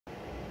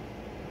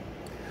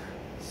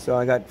So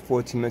I got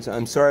 14 minutes.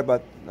 I'm sorry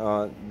about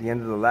the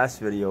end of the last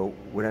video.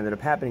 What ended up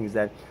happening is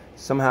that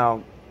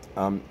somehow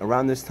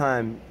around this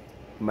time,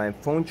 my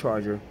phone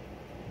charger,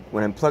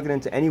 when I'm plugging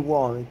into any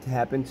wall, it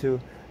happened to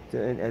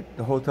at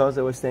the hotels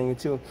I was staying in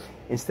too,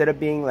 instead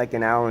of being like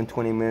an hour and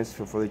 20 minutes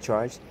for fully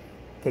charged,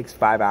 it takes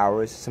 5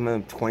 hours, some of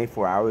them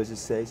 24 hours it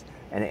says,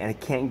 and I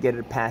can't get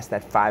it past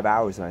that 5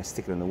 hours and I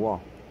stick it on the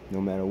wall, no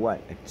matter what.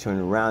 I turn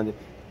it around, it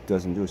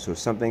doesn't do it. So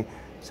something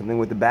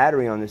with the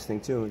battery on this thing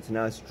too. So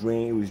now it's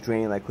drained. It was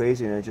draining like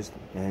crazy, and it just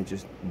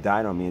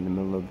died on me in the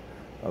middle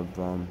of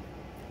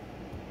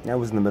that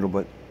was in the middle,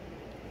 but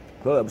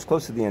well, it was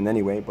close to the end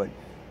anyway. But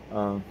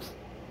of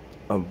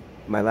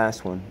my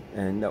last one,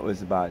 and that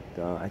was about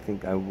I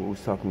think I was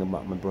talking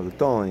about my brother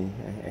Tony.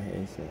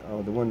 I said,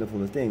 oh, the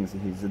wonderful things that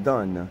he's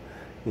done.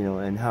 You know,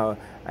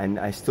 and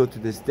I still to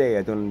this day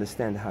I don't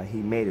understand how he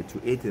made it to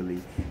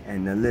Italy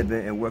and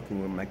living and working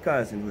with my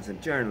cousin who's a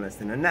journalist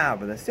and a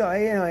novelist. So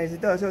you know, he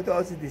does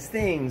all these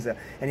things, and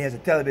he has a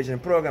television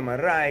program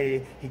on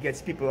Rai. He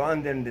gets people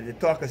on there and they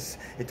talk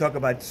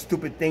about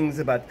stupid things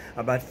about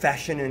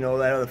fashion and all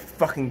that other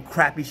fucking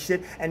crappy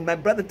shit. And my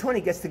brother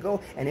Tony gets to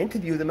go and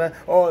interview them.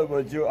 Oh,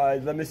 well,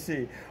 let me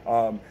see.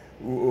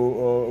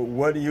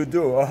 What do you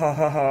do?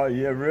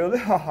 Yeah, really?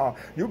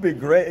 You'll be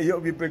great. You'll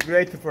be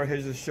great for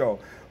his show.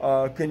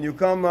 Can you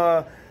come?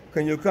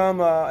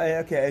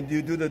 Okay, and do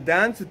you do the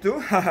dance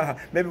too?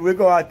 Maybe we'll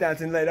go out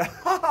dancing later.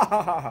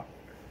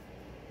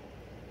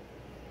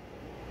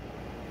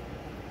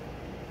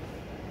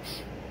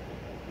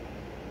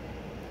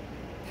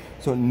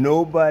 So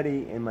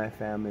nobody in my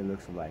family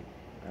looks alike.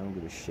 I don't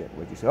give a shit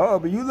what you say. Oh,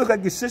 but you look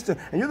like your sister,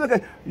 and you look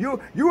like you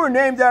were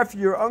named after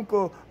your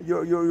uncle,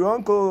 your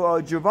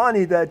uncle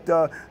Giovanni.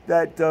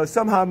 That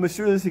somehow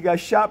mysteriously got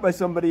shot by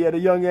somebody at a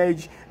young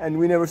age, and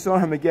we never saw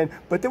him again.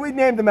 But then we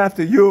named him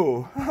after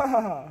you,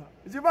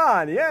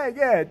 Giovanni.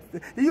 Yeah.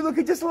 You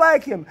look just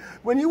like him.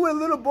 When you were a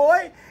little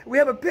boy, we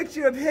have a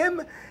picture of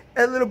him,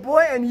 a little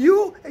boy, and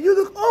you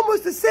look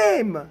almost the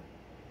same.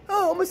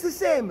 Oh, almost the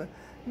same.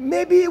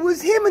 Maybe it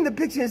was him in the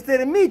picture instead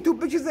of me. 2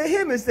 pictures of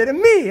him instead of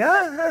me,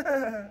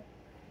 huh?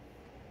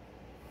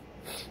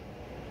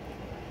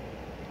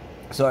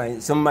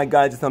 Sorry, some of my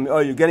guys are telling me, oh,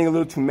 you're getting a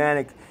little too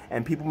manic,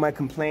 and people might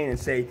complain and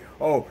say,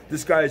 oh,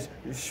 this guy's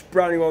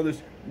sprouting all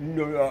this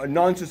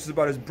nonsense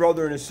about his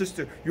brother and his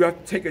sister. You have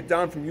to take it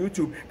down from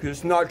YouTube because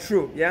it's not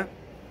true, yeah?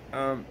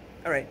 All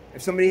right,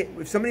 if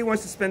somebody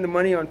wants to spend the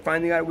money on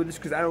finding out with this,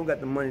 because I don't got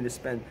the money to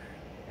spend,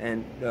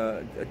 and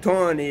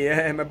Tony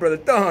and my brother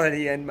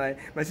Tony and my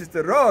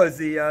sister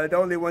Rosie, the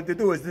only one to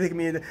do is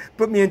to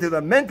put me into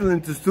the mental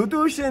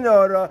institution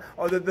or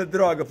the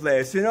drug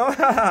place, you know.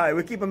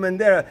 We keep them in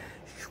there.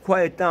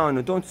 Quiet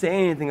down. Don't say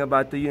anything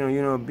about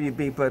the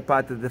be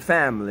part of the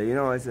family. You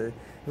know,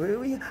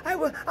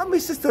 I'm my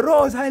sister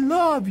Rose. I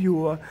love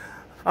you.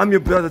 I'm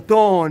your brother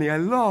Tony. I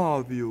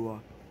love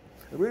you.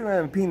 The reason why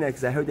I'm repeating that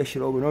because I heard that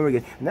shit over and over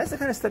again, and that's the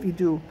kind of stuff you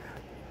do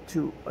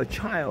to a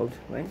child,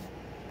 right?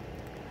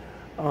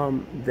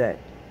 That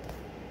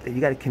you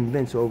got to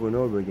convince over and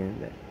over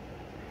again.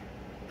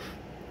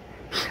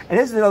 And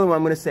this is another one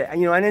I'm going to say.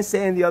 You know, I didn't say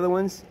any of the other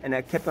ones, and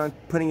I kept on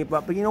putting it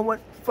up. But you know what?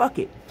 Fuck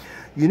it.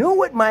 You know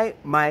what my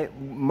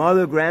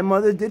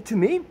grandmother did to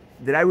me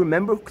that I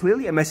remember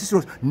clearly? And my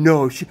sister goes,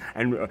 no.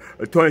 And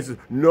Tony says,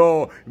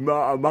 no,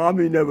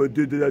 mommy never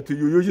did that to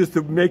you. You're just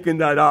making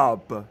that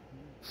up.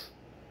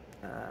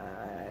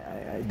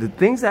 The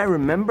things I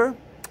remember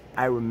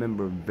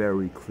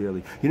very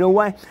clearly. You know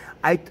why?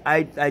 I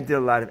did a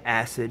lot of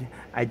acid.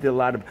 I did a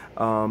lot of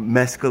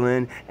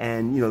mescaline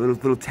and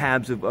little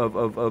tabs of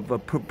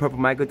purple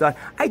microdot.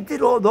 I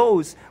did all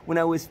those when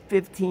I was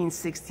 15,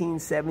 16,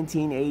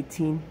 17,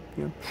 18.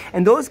 You know?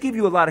 And those give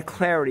you a lot of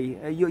clarity.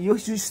 You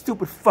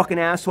stupid fucking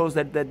assholes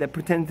that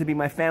pretend to be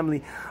my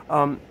family.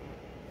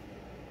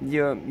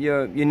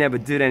 You never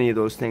did any of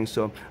those things.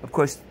 So of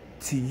course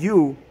to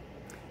you,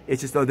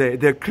 it's just, oh,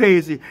 they're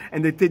crazy,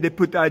 and they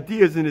put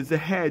ideas in his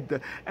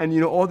head,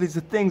 and all these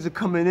things are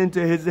coming into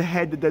his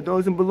head that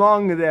doesn't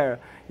belong there.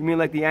 You mean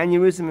like the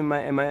aneurysm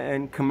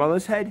in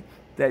Kamala's head?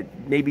 That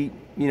maybe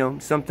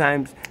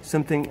sometimes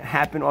something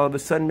happened all of a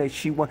sudden that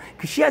she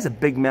because she has a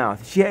big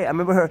mouth. I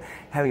remember her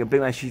having a big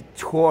mouth. She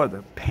tore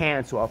the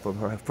pants off of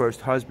her first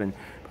husband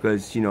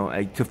because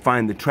to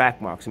find the track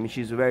marks. I mean,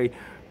 she's a very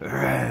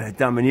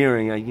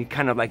domineering,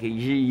 kind of like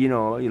she's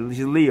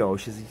Leo.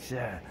 She's.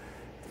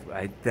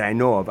 That I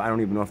know of. I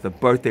don't even know if the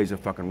birthdays are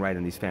fucking right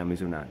in these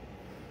families or not.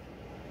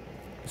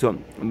 So,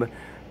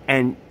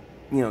 and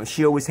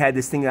she always had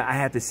this thing that I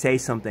have to say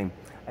something.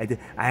 There's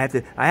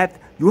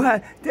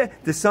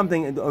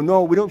something. Oh,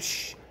 no, we don't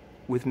shh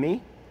with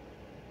me.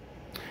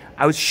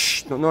 I was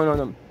shh.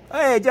 No.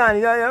 Hey, Johnny,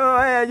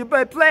 you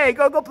play.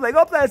 Go play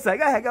outside.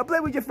 Go ahead, go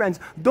play with your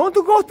friends. Don't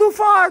go too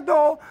far,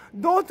 though.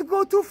 Don't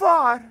go too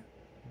far.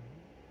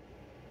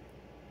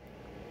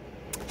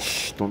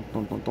 Shh, don't.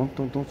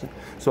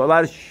 So a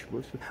lot of shh.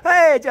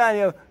 Hey,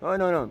 Johnny. Oh,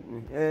 no.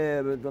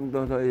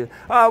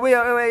 Oh,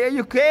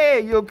 you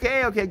okay? You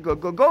okay? Okay,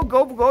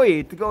 go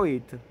eat.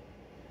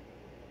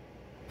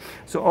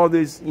 So all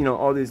these,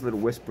 all these little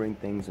whispering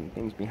things and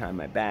things behind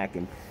my back,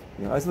 and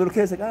as a little kid,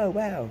 I was like, oh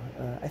wow,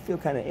 I feel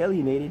kind of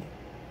alienated.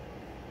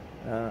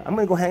 I'm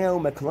gonna go hang out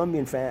with my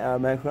Colombian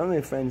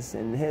friends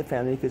and their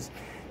family because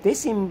they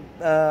seem,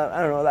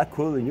 I don't know, a lot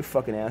cooler than you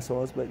fucking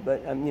assholes. But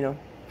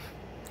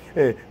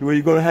hey, were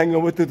you gonna hang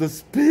out with the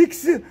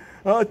speaks?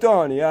 Oh,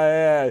 Tony,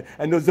 yeah.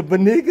 And those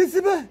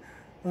bonigas,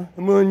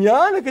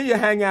 Munyana, can you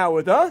hang out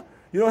with, huh?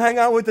 You don't hang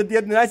out with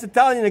the nice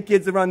Italian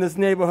kids around this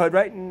neighborhood,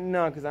 right?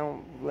 No, because I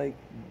don't like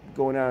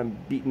going out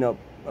and beating up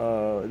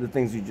the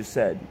things you just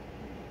said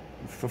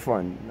for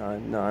fun.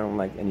 No, I don't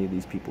like any of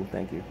these people.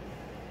 Thank you.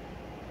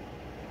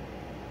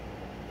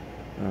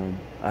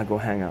 I go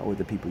hang out with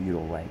the people you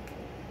don't like.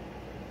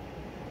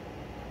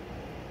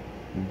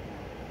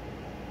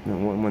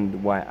 Wonder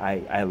why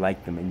I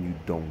like them and you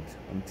don't.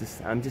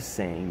 I'm just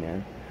saying,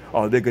 man.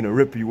 Oh, they're gonna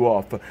rip you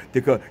off.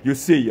 You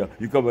see ya.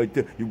 You come like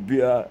this. You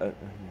be okay.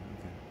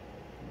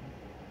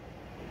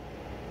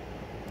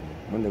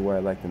 Wonder why I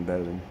like them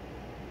better than.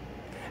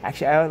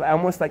 Actually, I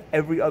almost like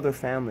every other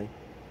family.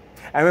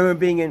 I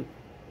remember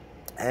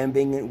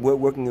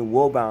working in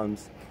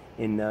Woolbounds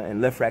in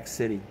Lefrak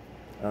City,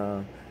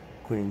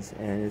 Queens,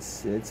 and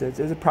it's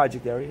a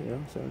project area,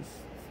 So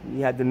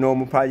you had the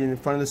normal project in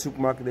front of the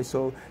supermarket.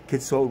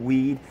 Kids sold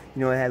weed.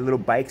 They had little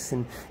bikes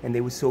and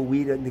they would sell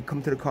weed. And they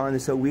come to the car and they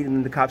sell weed, and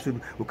then the cops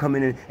would come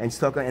in and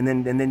stalk, and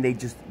then they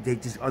just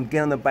get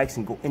on the bikes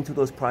and go into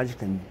those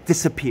projects and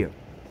disappear.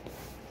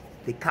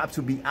 The cops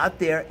would be out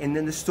there and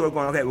then the store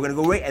going, okay, we're gonna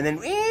go right, and then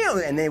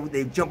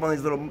they jump on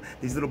these little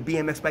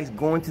BMX bikes,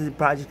 go into the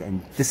project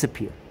and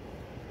disappear.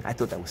 I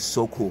thought that was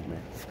so cool,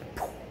 man.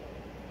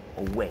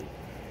 Away.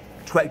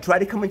 Try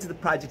to come into the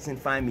projects and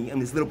find me on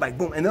this little bike,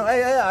 boom, and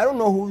I don't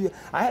know who.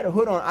 I had a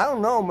hood on. I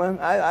don't know, man.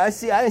 I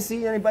didn't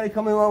see anybody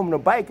coming home on a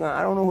bike.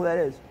 I don't know who that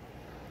is.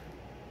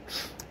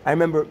 I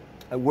remember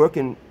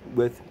working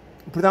with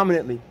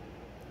predominantly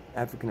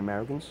African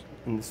Americans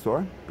in the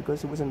store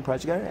because it was in the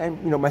project area.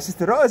 And my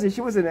sister Rosie,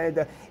 she was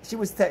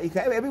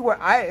everywhere.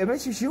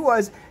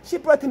 She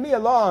brought me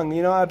along,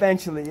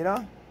 eventually,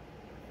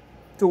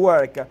 to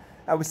work.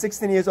 I was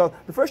 16 years old.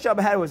 The first job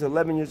I had was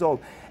 11 years old.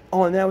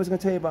 Oh, and then I was going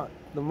to tell you about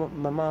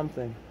my mom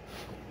thing.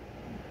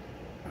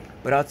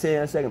 But I'll tell you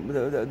in a second.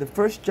 The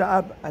first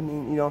job, I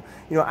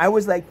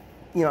was like,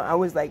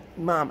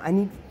 Mom, I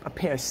need a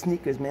pair of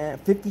sneakers, man.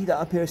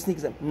 $50 pair of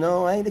sneakers.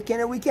 No,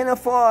 we can't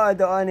afford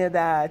any of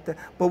that.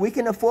 But we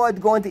can afford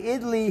going to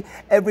Italy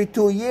every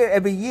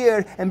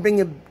year and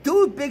bringing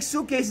 2 big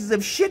suitcases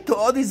of shit to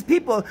all these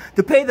people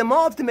to pay them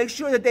off to make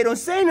sure that they don't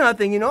say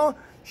nothing,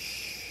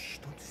 Shh,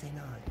 don't say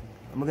nothing.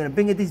 I'm gonna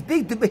bring it these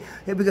big,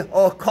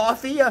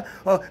 coffee.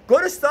 Go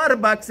to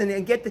Starbucks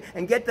and get the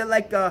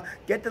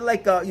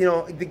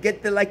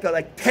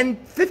 10,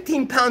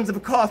 15 pounds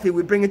of coffee.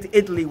 We bring it to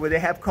Italy where they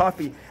have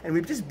coffee, and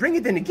we just bring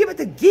it in and give it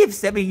to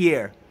gifts every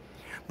year.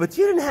 But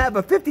you didn't have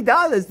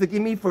 $50 to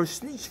give me for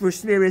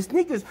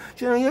sneakers.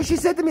 She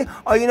said to me,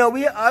 oh,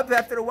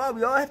 after a while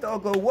we all have to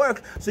go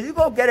work. So you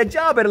go get a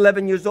job at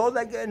 11 years old,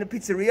 like in a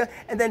pizzeria,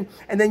 and then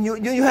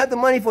you have the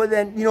money for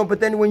then, But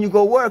then when you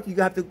go work, you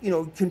have to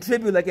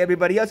contribute like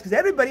everybody else, because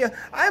everybody else,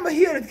 I'm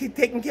here to keep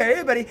taking care of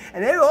everybody,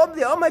 and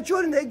all my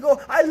children, they go.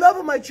 I love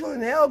all my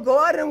children. They all go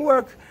out and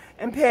work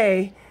and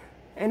pay,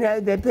 and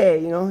they pay.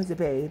 They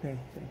pay.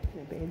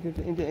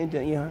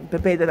 To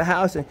pay to the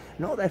house and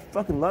all that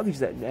fucking luggage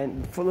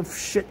and full of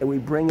shit that we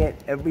bring it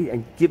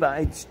and give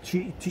out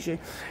t-shirt,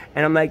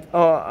 and I'm like, oh,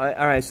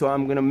 all right, so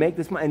I'm gonna make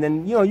this money, and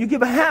then you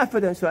give a half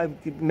of that, so I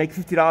make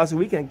 $50 a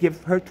week and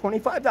give her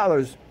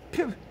 $25.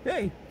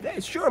 Hey,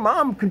 sure,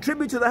 Mom,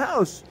 contribute to the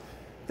house.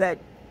 That,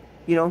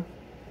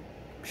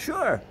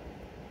 sure.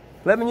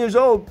 11 years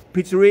old,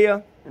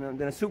 pizzeria, then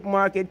a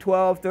supermarket,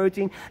 12,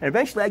 13, and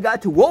eventually I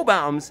got to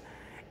Woolbounds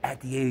at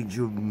the age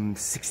of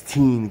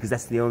 16, because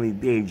that's the only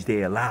age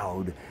they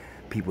allowed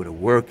people to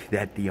work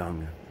that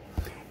young.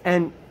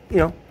 And,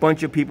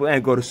 bunch of people, and I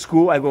go to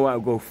school. I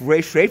go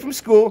straight from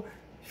school,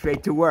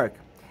 straight to work.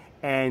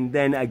 And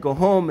then I go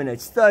home and I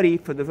study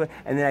and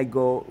then I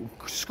go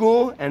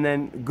school and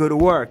then go to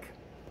work.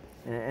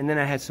 And then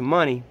I had some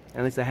money.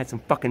 At least I had some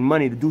fucking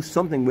money to do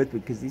something with,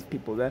 because these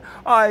people there.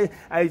 I'm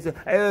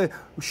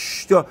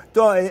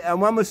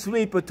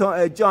asleep,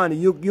 Johnny,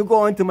 you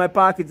go into my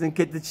pockets and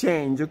get the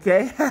change,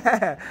 okay?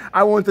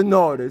 I want to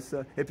notice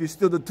if you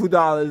steal the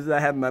 $2 I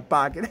have in my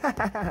pocket.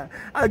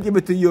 I'll give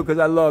it to you because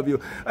I love you.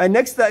 And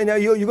next time,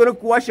 you're going to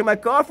wash my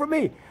car for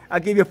me? I'll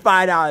give you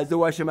 $5 to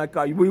wash my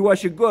car. You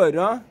wash it good,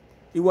 huh?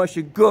 You wash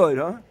it good,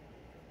 huh?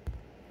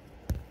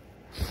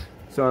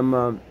 So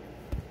I'm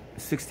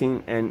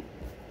 16 and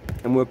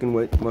I'm working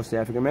with mostly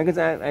African Americans.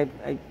 I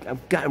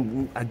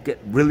get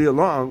really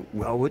along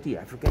well with the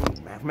African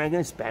American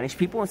and Spanish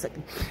people. It's like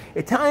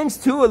Italians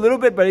too a little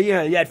bit, but you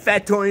had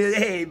Fat Tony.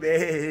 Hey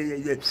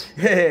man,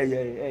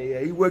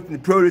 hey, he worked in the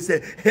produce.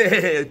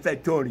 Hey,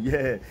 Fat Tony,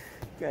 yeah.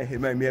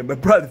 My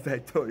brother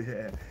Fat Tony,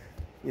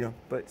 yeah.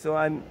 But so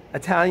I'm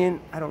Italian.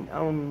 I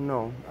don't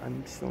know.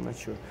 I'm still not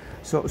sure.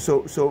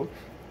 So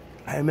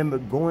I remember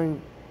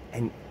going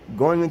and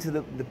going into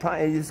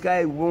this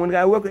guy, one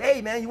guy I work with,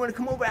 hey man, you want to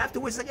come over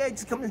afterwards? Like, hey,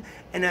 just come in.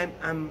 And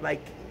I'm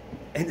like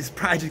in this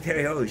project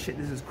area. Oh shit,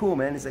 this is cool,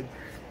 man. It's like,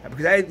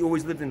 because I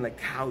always lived in like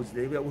houses.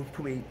 They would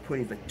put me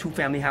in like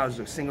 2-family houses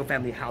or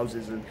single-family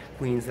houses in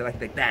Queens, like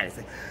that. It's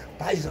like,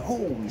 but I just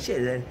holy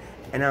shit.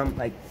 And I'm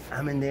like,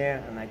 I'm in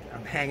there, and like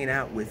I'm hanging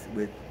out with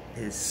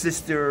his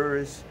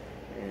sisters,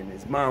 and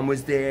his mom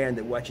was there, and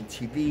they're watching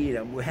TV,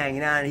 and we're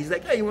hanging out, and he's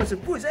like, hey, you want some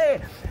food? Hey,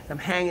 I'm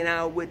hanging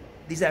out with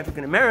these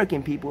African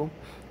American people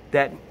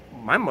that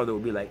my mother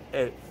would be like,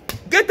 hey,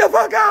 get the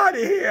fuck out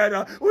of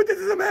here! What this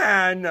is a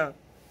man?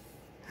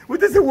 What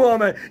this is a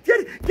woman?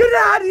 Get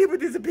out of here with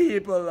these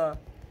people!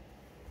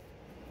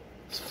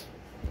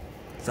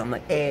 So I'm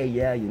like, hey,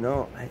 yeah, you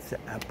know, I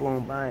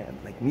boom, by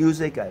like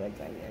music,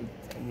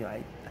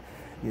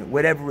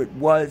 whatever it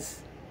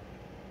was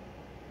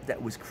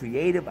that was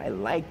creative, I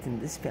liked,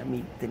 and this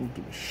family didn't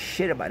give a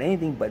shit about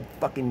anything but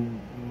fucking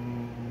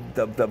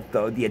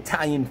the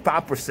Italian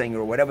opera singer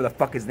or whatever the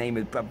fuck his name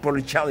is,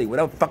 Botticelli,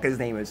 whatever the fuck his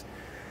name is,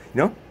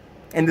 you know?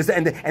 And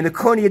the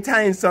corny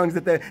Italian songs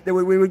that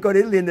we would go to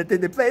Italy and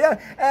they play,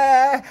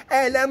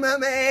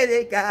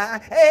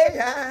 America,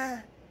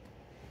 hey,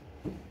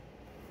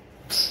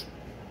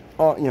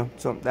 oh, you know,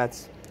 so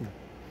that's, you know,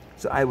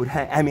 so I would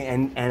have, I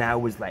mean, and I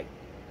was like,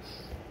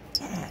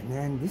 yeah,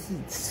 man, this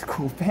is a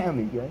cool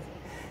family, guys.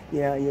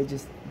 Yeah, you're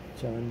just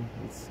chilling.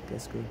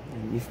 That's good.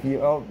 And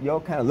y'all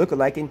kind of look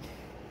alike, and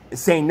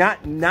saying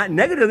not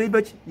negatively,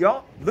 but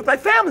y'all look like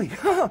family.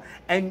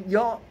 And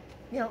y'all,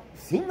 you know,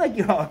 seem like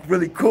y'all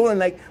really cool and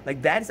like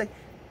that. It's like,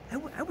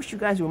 I wish you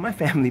guys were my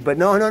family, but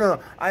no.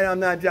 I'm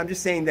not. I'm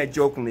just saying that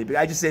jokingly, but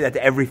I just say that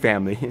to every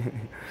family.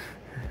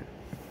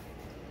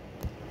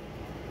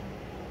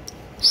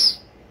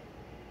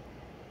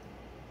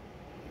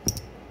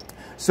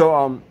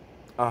 So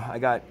I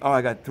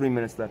got 3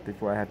 minutes left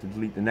before I have to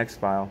delete the next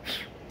file,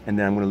 and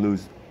then I'm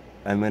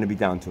going to be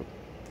down to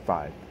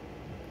 5.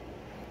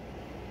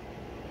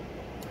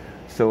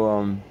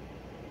 So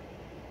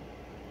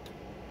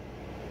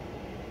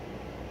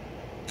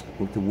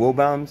went to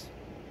Woolbaum's,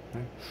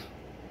 right?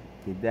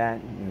 Did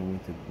that,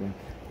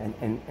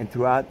 and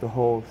throughout the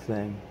whole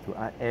thing,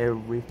 throughout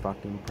every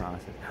fucking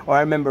process. Oh, I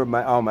remember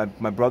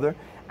my brother.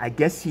 I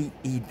guess he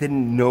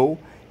didn't know,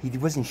 he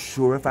wasn't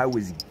sure if I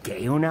was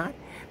gay or not.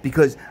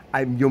 Because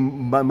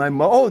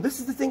this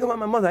is the thing about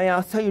my mother.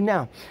 I'll tell you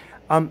now,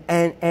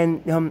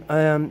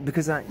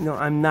 because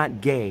I'm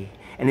not gay,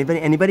 and if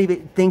anybody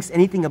thinks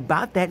anything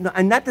about that, no,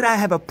 and not that I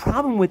have a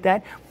problem with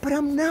that, but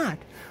I'm not.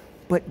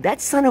 But that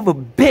son of a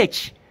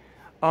bitch,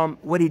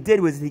 what he did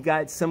was he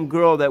got some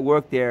girl that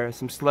worked there,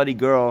 some slutty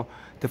girl,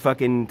 to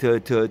fucking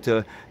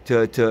to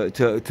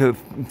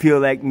feel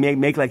like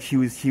make like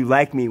she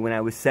liked me when I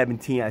was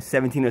 17. I was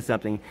 17 or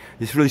something.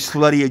 This really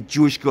slutty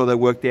Jewish girl that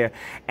worked there,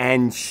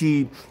 and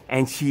she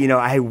you know,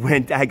 I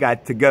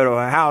got to go to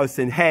her house,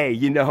 and hey,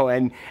 you know,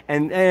 and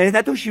I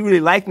thought she really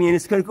liked me, and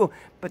it's kind of cool.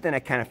 But then I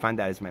kind of found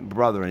out it's my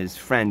brother, and his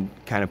friend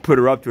kind of put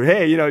her up to her.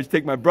 Hey, you know, just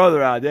take my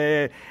brother out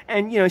there,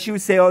 and you know, she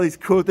would say all these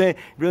cool things,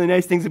 really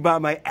nice things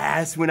about my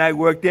ass when I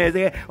worked there.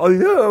 Like,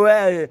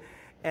 oh,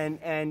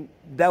 and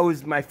that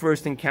was my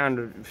first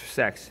encounter of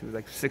sex. It was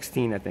like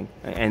 16, I think,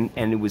 and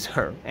it was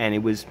her, and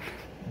it was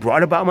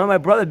brought about by my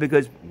brother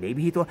because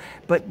maybe he thought.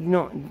 But you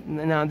know,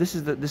 now this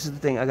is the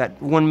thing. I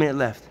got 1 minute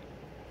left,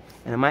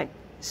 and I might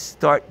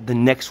start the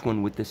next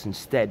one with this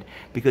instead,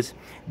 because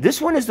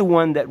this one is the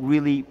one that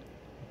really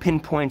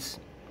pinpoints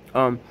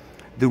the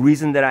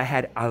reason that I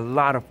had a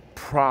lot of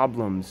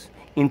problems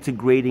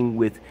integrating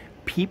with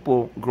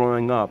people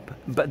growing up.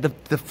 But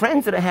the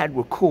friends that I had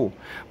were cool,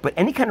 but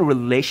any kind of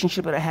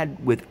relationship that I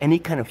had with any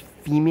kind of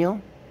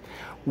female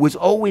was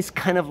always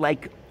kind of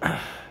like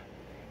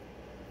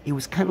it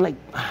was kind of like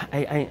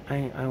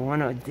I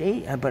want to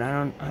date, but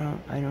I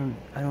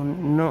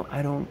don't know,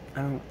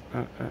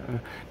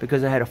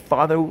 because I had a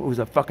father who was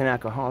a fucking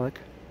alcoholic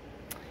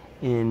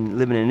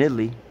living in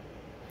Italy,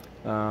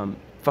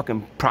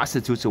 fucking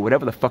prostitutes or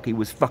whatever the fuck he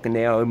was fucking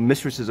there,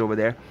 mistresses over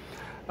there.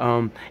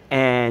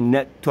 And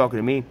not talking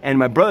to me, and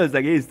my brother's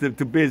like, he's too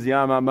busy.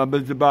 I'm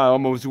busy about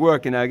almost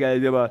work, and I got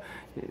to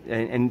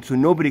and so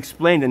nobody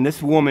explained. And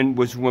this woman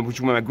which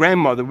was my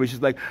grandmother, which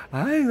is like,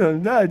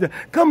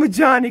 come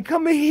Johnny,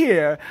 come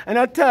here, and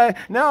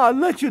I'll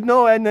let you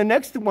know. And the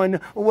next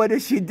one,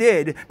 what she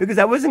did, because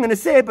I wasn't gonna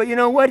say it, but you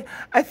know what?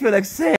 I feel like saying.